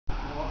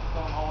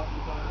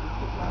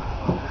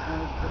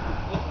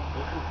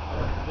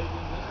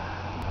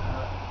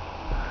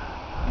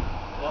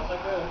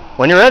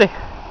When you're ready.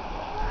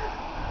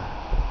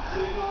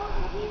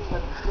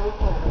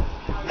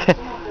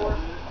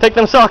 Take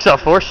them socks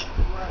off, Forrest.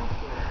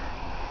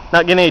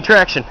 Not getting any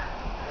traction.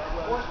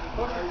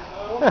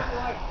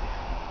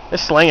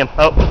 Just sling him.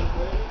 Oh,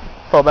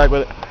 fall back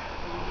with it.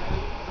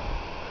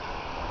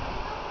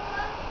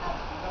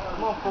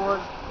 Come on,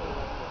 Forrest.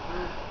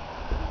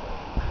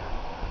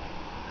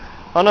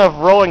 I don't know if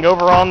rolling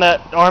over on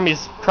that arm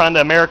he's trying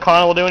to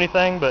Americana will do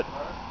anything, but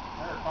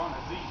Americana's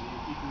easy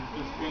if you can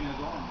just spin his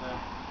arms out.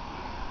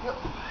 Yep.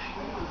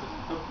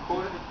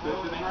 Put it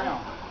to the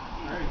ground.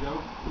 There you go.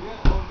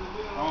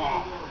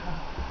 Oh.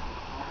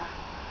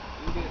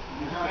 You're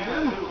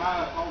standing too high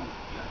up on it.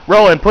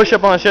 roll him. Push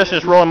up on his chest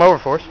and just roll him over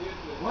for us.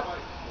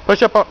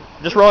 Push up on,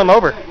 just roll him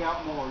over.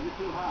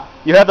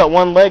 You have that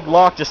one leg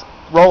locked, just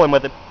roll him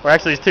with it. Or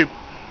actually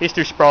he's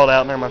too sprawled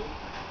out, never mind.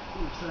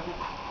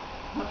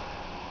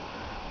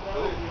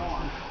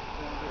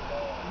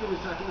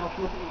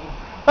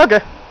 Okay.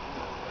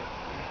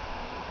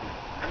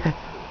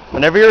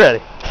 Whenever you're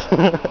ready.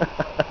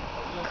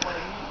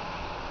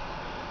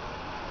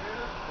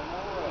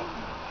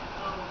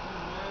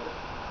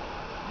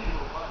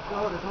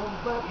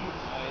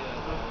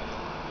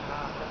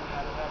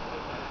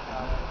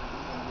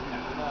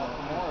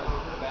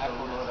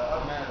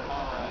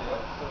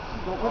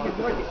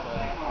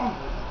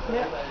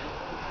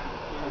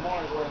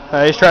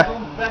 He's trying.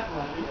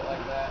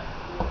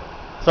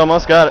 It's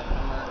almost got it.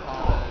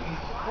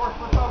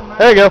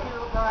 There you go.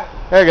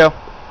 There you go.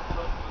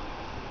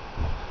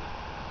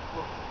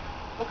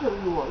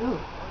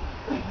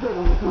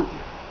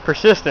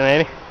 Persistent,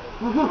 ain't he?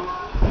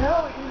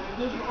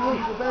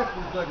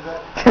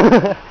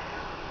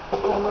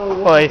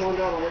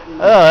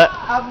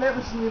 I've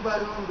never seen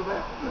anybody on the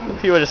back.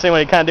 If you would have seen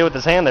what he kind of did with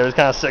his hand there, it was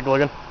kind of sick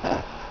looking.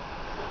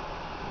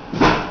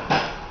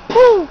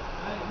 Woo!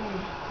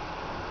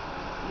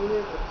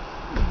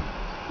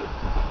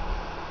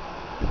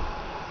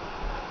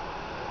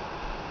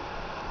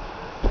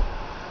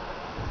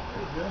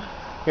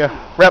 Yeah,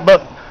 wrap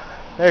both.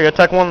 There you go,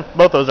 tuck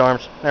both those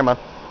arms. Never mind.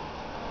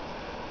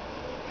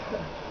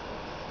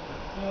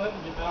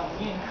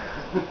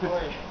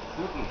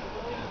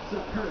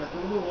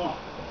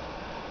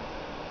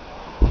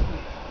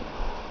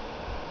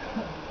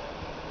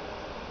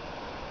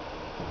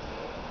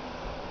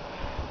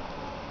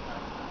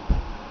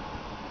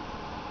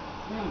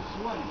 I'm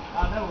sweaty. I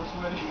know we're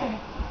sweaty.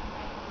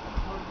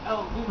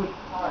 Oh, good.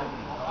 All right.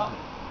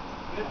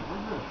 Good.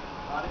 We're good.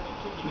 I didn't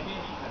kick you in the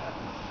head.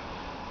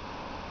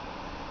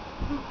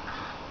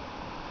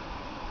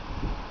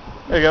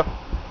 There you go.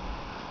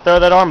 Throw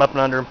that arm up and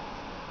under him.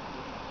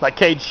 Like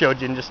Cage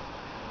showed you, and just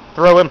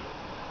throw him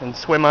and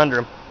swim under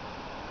him.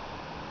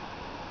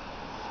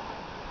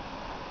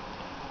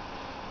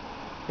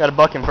 Gotta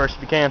buck him first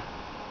if you can.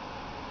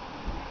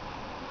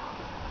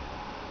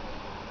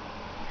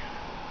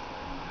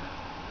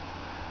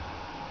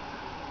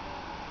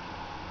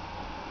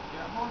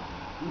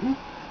 Mm-hmm.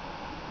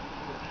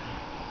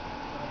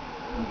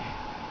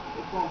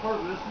 It's on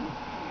purpose.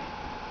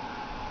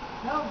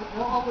 No,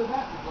 but all the way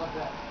backwards like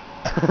that.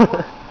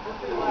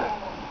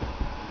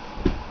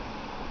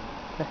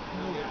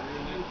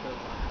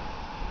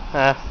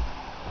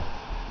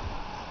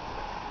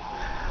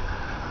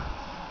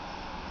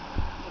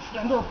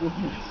 Stand up with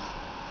you.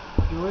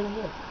 You're in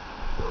there.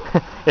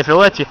 If he'll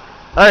let you.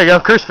 There you go,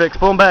 crucifix,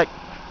 pull him back.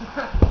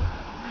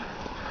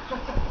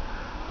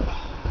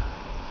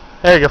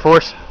 There you go,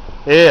 Forrest.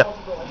 Yeah.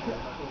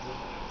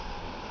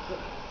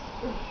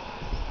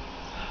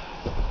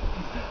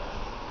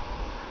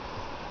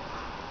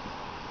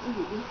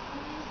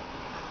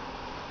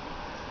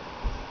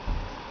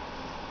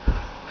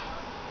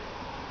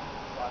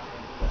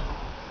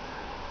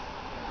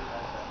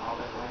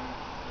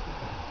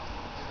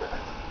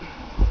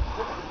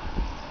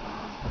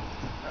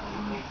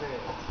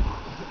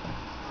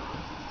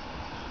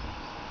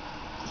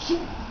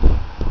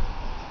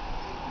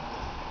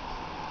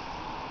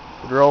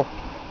 Good roll.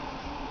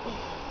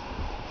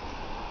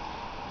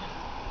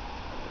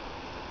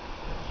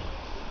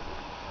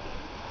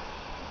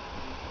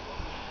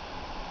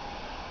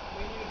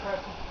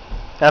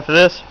 After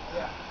this?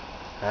 Yeah.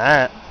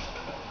 Alright.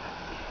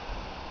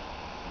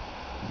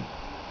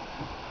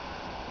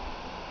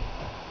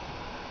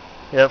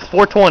 Yeah,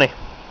 420.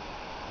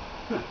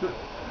 Good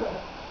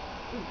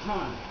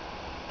time.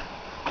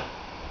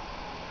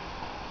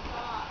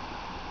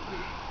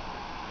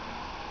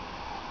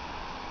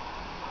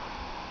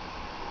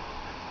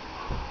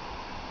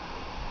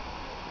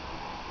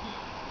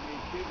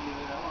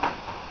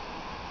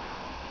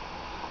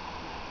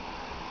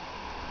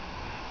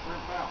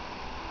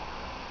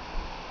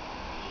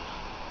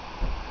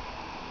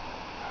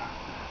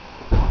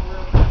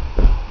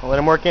 I'll let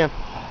him work in.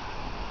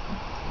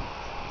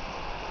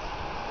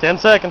 10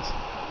 seconds.